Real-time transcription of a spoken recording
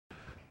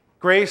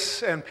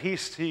Grace and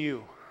peace to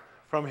you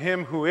from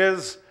him who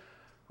is,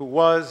 who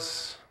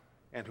was,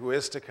 and who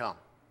is to come.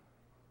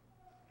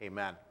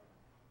 Amen.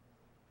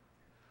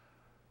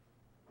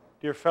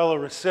 Dear fellow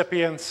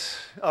recipients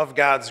of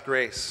God's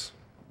grace,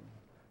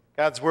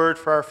 God's word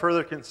for our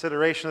further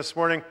consideration this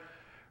morning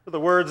are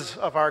the words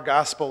of our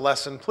gospel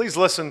lesson. Please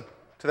listen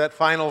to that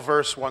final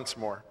verse once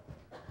more.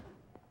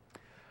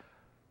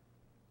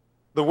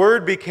 The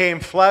Word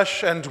became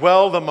flesh and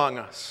dwelled among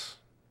us.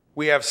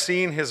 We have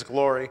seen his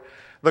glory,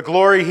 the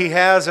glory he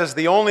has as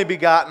the only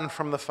begotten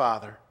from the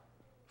Father,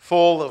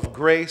 full of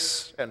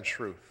grace and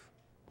truth.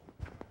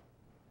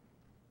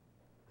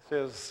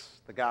 This is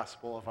the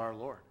gospel of our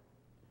Lord.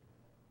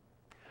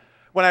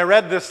 When I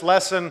read this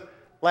lesson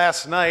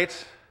last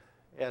night,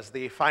 as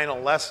the final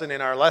lesson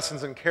in our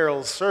Lessons and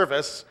Carols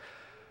service,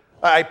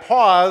 I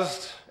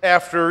paused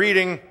after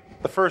reading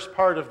the first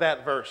part of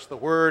that verse, the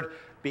Word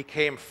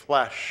became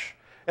flesh.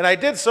 And I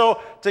did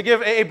so to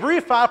give a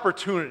brief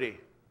opportunity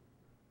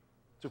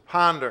to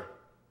ponder,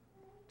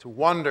 to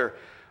wonder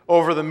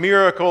over the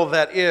miracle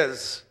that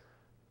is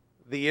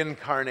the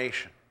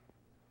incarnation.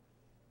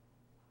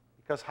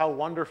 Because how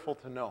wonderful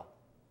to know.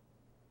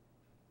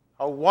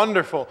 How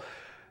wonderful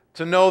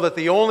to know that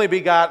the only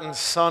begotten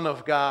Son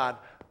of God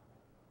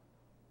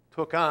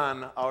took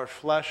on our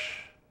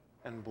flesh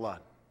and blood.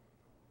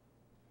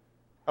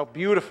 How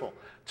beautiful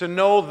to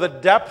know the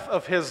depth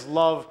of his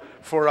love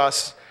for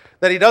us,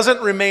 that he doesn't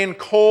remain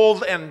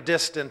cold and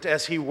distant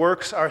as he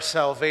works our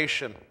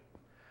salvation,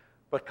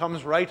 but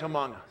comes right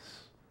among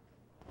us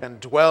and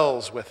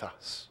dwells with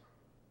us.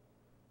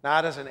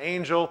 Not as an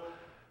angel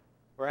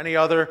or any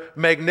other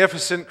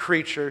magnificent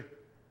creature,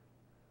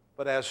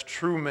 but as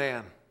true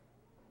man,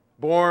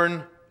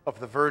 born of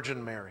the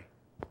Virgin Mary.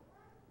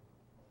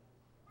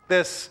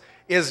 This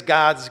is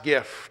God's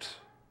gift,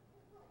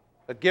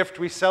 a gift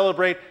we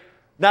celebrate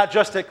not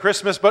just at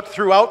Christmas, but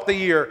throughout the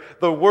year,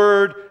 the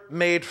Word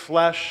made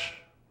flesh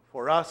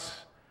for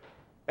us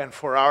and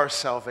for our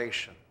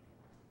salvation.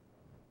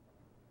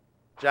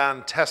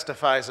 John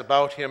testifies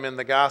about him in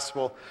the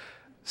gospel,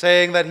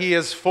 saying that he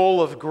is full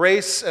of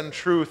grace and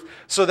truth,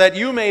 so that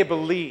you may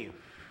believe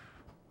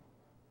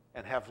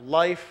and have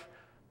life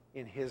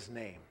in his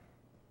name.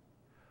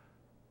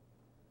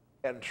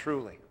 And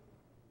truly,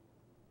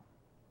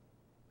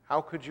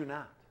 how could you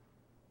not?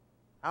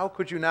 How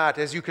could you not,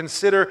 as you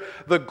consider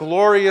the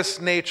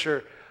glorious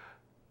nature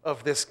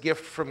of this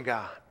gift from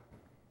God?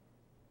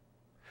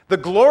 The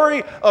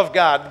glory of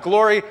God,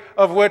 glory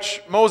of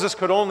which Moses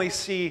could only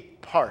see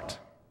part.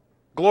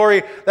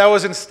 Glory that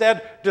was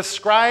instead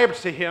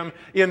described to him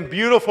in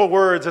beautiful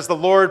words as the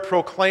Lord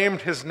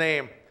proclaimed his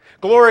name.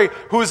 Glory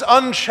whose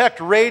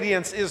unchecked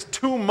radiance is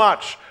too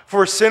much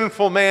for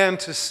sinful man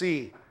to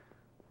see.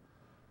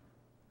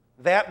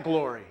 That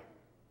glory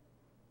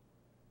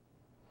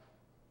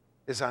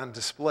is on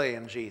display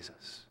in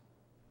Jesus.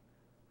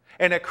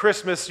 And at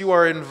Christmas, you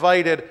are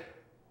invited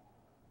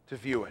to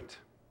view it.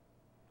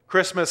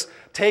 Christmas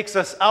takes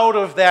us out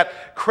of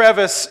that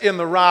crevice in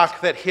the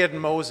rock that hid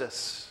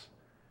Moses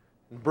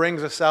and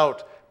brings us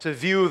out to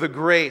view the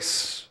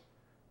grace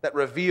that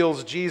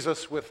reveals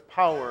Jesus with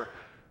power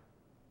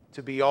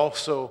to be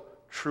also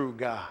true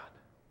God.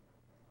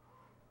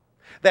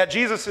 That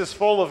Jesus is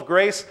full of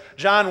grace,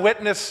 John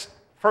witnessed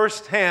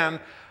firsthand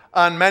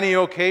on many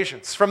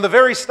occasions. From the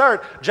very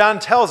start, John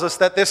tells us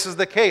that this is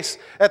the case.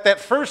 At that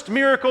first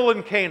miracle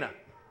in Cana,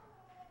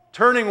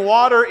 turning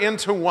water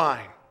into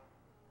wine,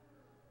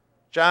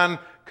 John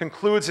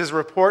concludes his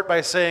report by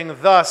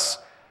saying, "Thus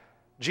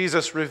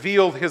Jesus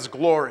revealed his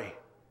glory,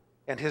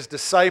 and his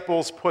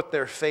disciples put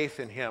their faith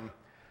in him."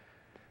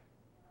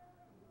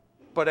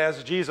 But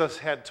as Jesus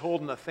had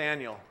told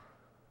Nathanael,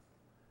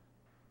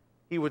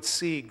 he would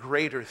see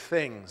greater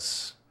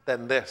things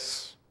than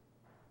this.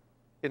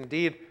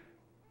 Indeed,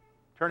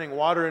 turning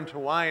water into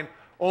wine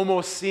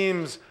almost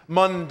seems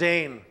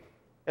mundane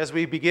as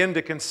we begin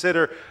to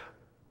consider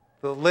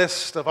the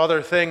list of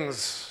other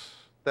things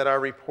that are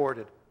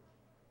reported.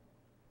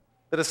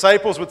 The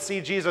disciples would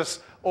see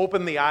Jesus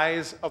open the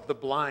eyes of the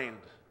blind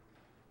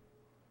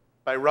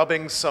by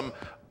rubbing some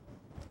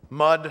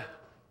mud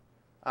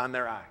on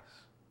their eyes.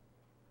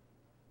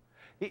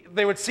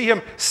 They would see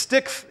him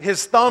stick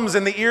his thumbs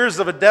in the ears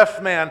of a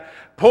deaf man,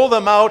 pull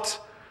them out,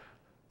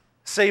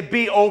 say,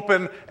 "Be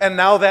open," and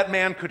now that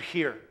man could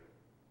hear.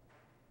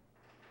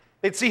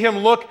 They'd see him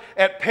look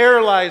at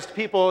paralyzed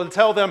people and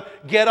tell them,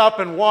 "Get up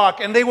and walk,"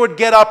 and they would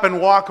get up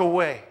and walk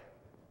away,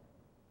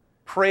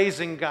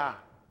 praising God.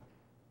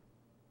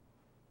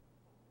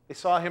 They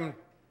saw him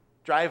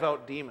drive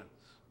out demons.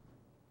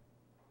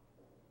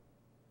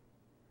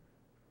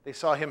 They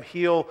saw him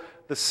heal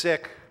the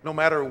sick, no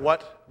matter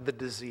what the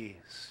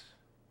disease.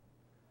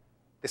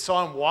 They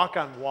saw him walk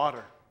on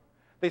water.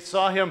 They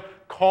saw him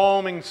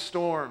calming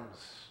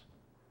storms.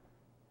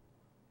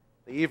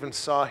 They even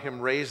saw him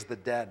raise the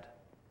dead.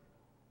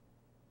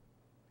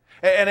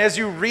 And as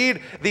you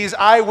read these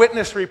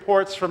eyewitness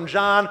reports from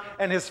John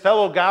and his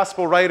fellow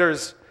gospel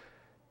writers,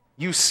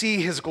 you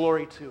see his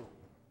glory too.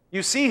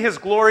 You see his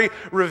glory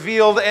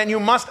revealed, and you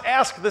must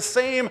ask the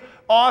same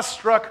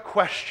awestruck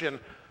question,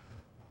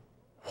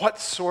 what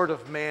sort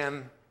of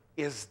man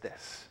is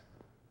this?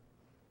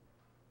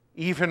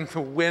 Even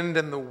the wind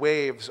and the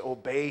waves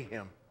obey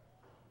him.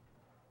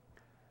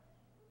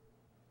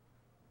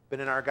 But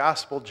in our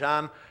gospel,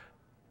 John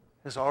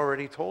has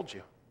already told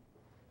you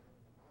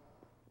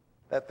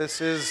that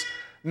this is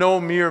no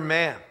mere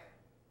man.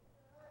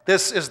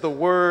 This is the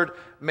Word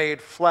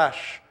made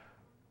flesh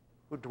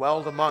who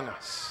dwelled among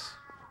us.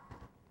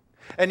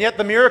 And yet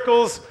the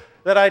miracles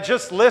that I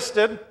just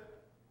listed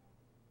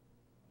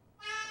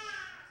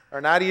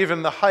are not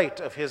even the height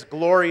of his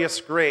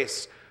glorious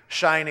grace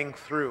shining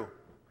through.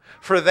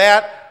 For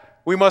that,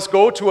 we must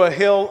go to a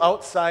hill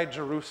outside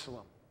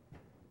Jerusalem.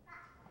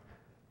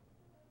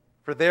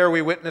 For there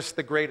we witness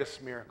the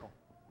greatest miracle,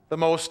 the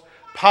most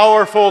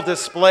powerful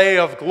display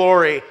of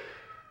glory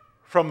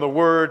from the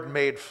Word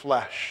made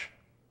flesh.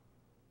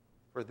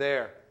 For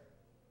there,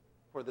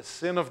 for the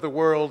sin of the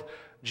world,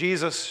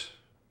 Jesus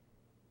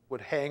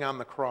would hang on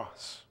the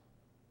cross.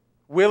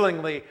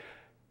 Willingly,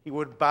 he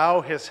would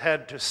bow his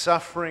head to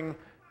suffering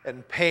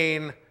and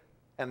pain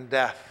and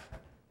death.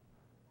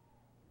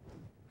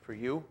 For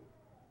you,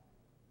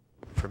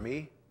 for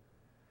me,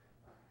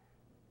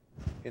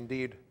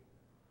 indeed,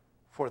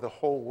 for the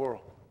whole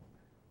world.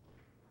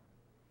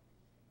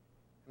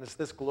 And it's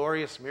this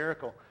glorious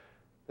miracle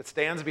that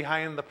stands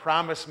behind the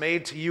promise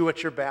made to you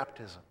at your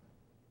baptism,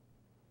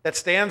 that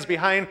stands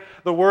behind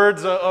the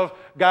words of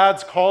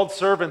God's called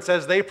servants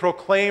as they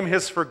proclaim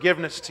his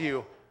forgiveness to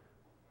you.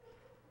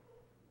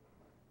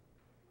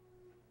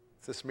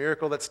 It's this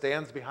miracle that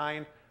stands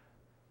behind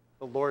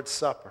the Lord's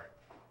Supper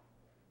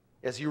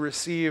as you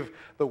receive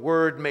the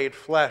Word made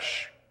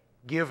flesh,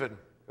 given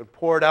and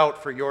poured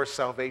out for your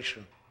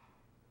salvation.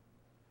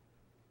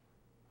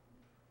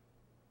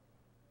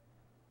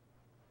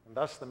 And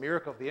thus the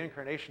miracle of the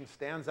incarnation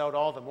stands out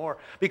all the more,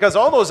 because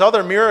all those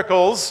other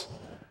miracles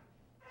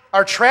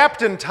are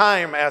trapped in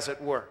time, as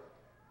it were.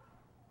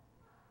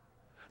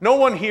 No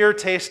one here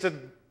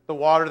tasted the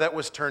water that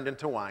was turned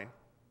into wine.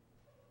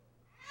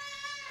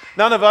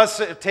 None of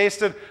us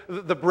tasted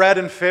the bread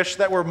and fish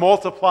that were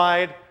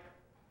multiplied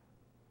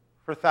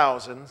for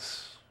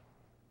thousands.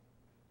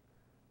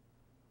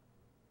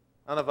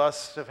 None of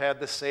us have had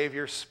the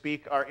Savior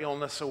speak our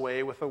illness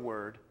away with a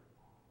word.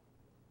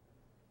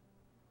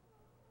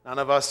 None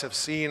of us have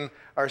seen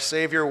our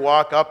Savior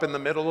walk up in the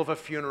middle of a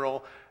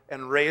funeral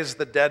and raise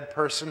the dead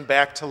person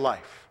back to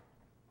life.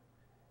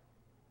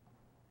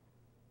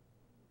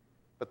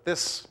 But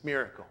this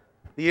miracle,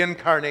 the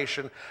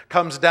incarnation,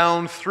 comes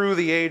down through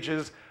the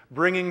ages,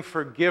 bringing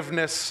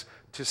forgiveness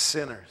to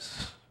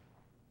sinners,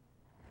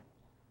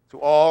 to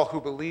all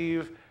who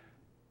believe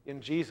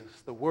in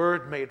Jesus, the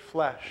Word made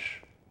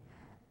flesh,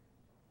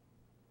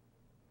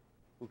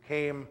 who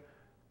came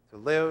to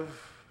live,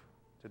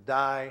 to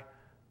die,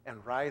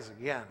 and rise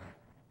again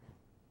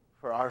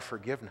for our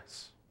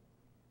forgiveness.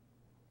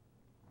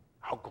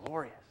 How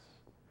glorious.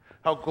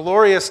 How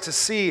glorious to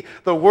see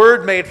the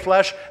Word made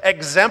flesh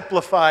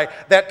exemplify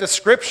that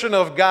description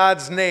of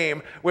God's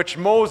name which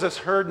Moses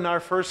heard in our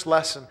first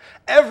lesson.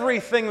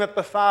 Everything that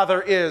the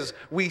Father is,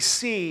 we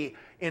see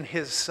in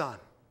His Son,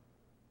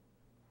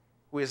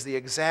 who is the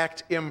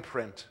exact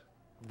imprint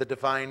of the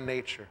divine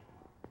nature.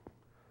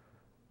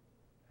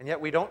 And yet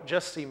we don't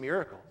just see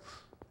miracles.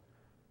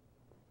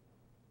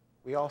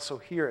 We also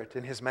hear it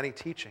in His many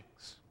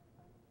teachings.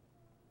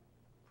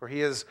 For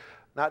He is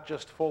not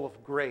just full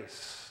of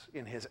grace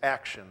in His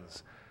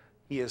actions,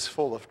 He is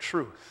full of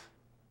truth.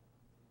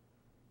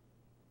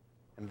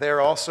 And there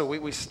also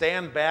we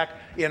stand back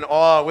in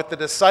awe with the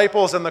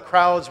disciples and the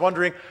crowds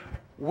wondering,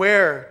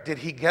 where did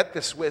He get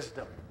this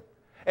wisdom?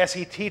 As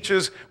He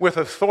teaches with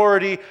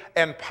authority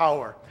and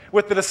power.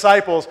 With the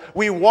disciples,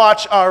 we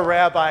watch our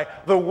rabbi,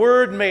 the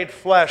Word made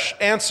flesh,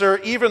 answer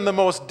even the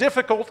most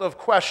difficult of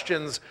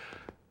questions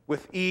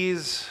with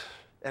ease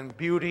and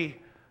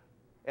beauty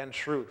and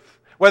truth.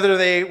 Whether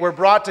they were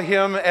brought to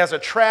Him as a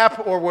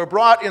trap or were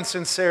brought in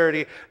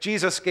sincerity,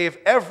 Jesus gave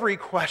every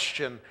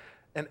question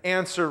an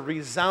answer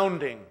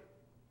resounding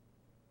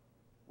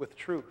with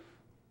truth.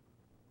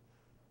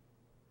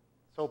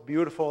 So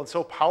beautiful and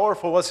so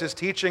powerful was His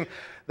teaching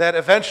that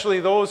eventually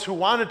those who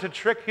wanted to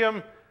trick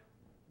Him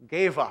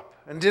gave up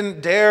and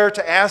didn't dare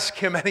to ask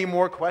Him any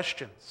more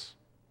questions.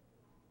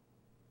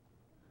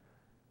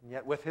 And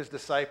yet with His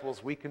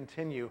disciples, we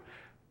continue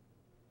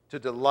to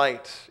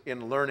delight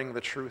in learning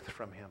the truth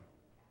from Him.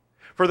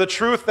 For the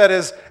truth that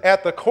is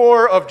at the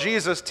core of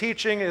Jesus'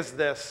 teaching is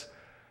this,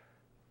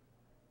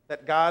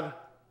 that God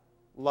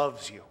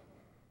loves you.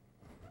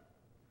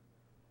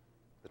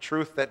 The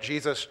truth that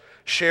Jesus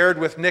shared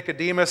with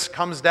Nicodemus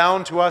comes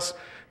down to us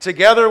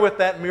together with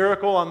that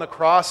miracle on the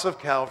cross of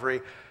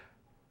Calvary,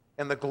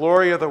 and the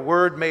glory of the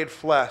Word made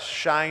flesh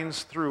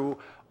shines through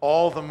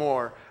all the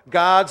more.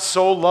 God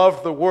so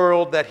loved the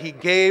world that He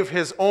gave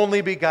His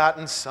only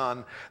begotten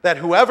Son, that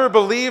whoever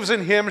believes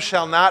in Him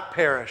shall not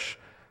perish,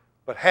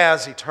 but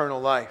has eternal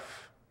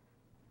life.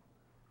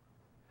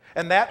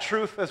 And that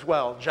truth as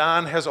well,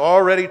 John has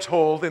already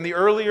told in the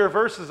earlier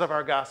verses of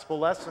our gospel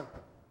lesson.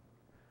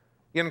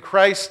 In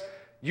Christ,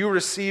 you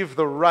receive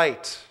the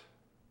right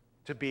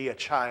to be a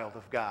child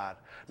of God.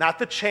 Not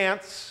the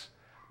chance,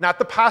 not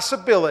the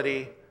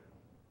possibility,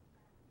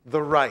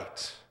 the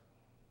right.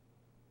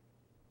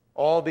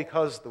 All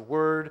because the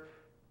Word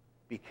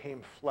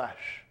became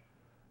flesh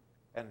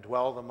and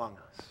dwelled among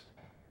us.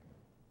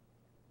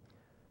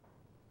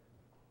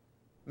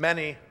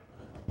 Many,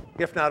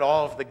 if not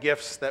all, of the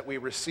gifts that we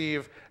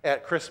receive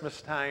at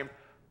Christmas time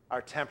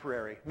are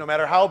temporary, no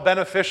matter how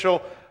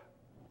beneficial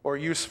or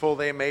useful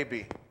they may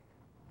be.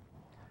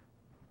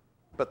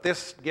 But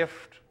this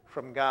gift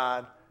from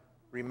God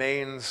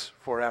remains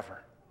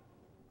forever.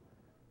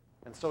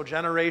 And so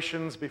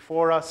generations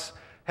before us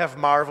have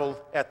marveled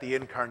at the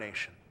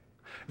incarnation.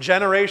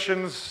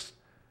 Generations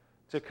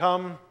to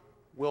come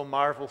will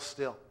marvel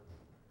still.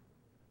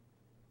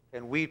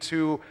 And we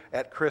too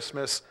at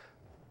Christmas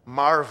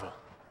marvel.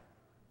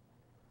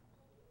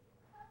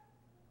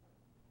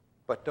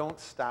 But don't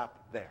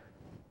stop there.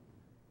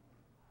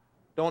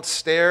 Don't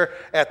stare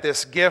at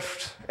this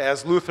gift,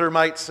 as Luther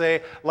might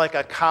say, like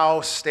a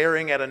cow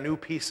staring at a new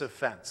piece of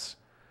fence.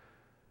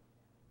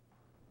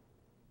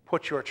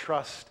 Put your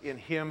trust in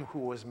Him who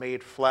was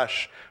made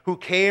flesh, who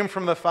came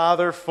from the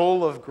Father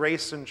full of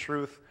grace and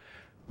truth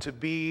to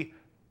be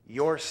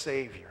your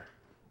Savior.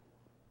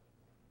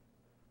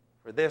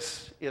 For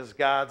this is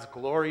God's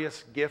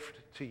glorious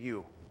gift to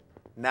you,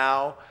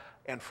 now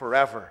and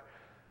forever.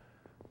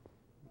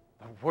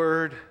 The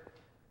Word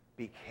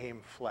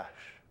became flesh.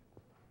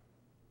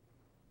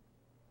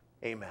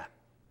 Amen.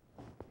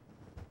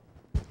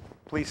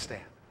 Please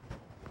stand.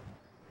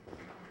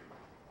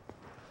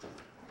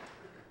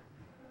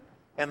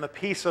 And the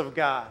peace of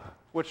God,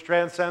 which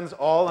transcends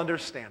all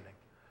understanding,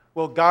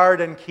 will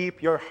guard and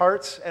keep your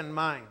hearts and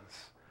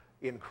minds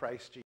in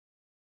Christ Jesus.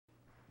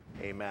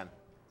 Amen.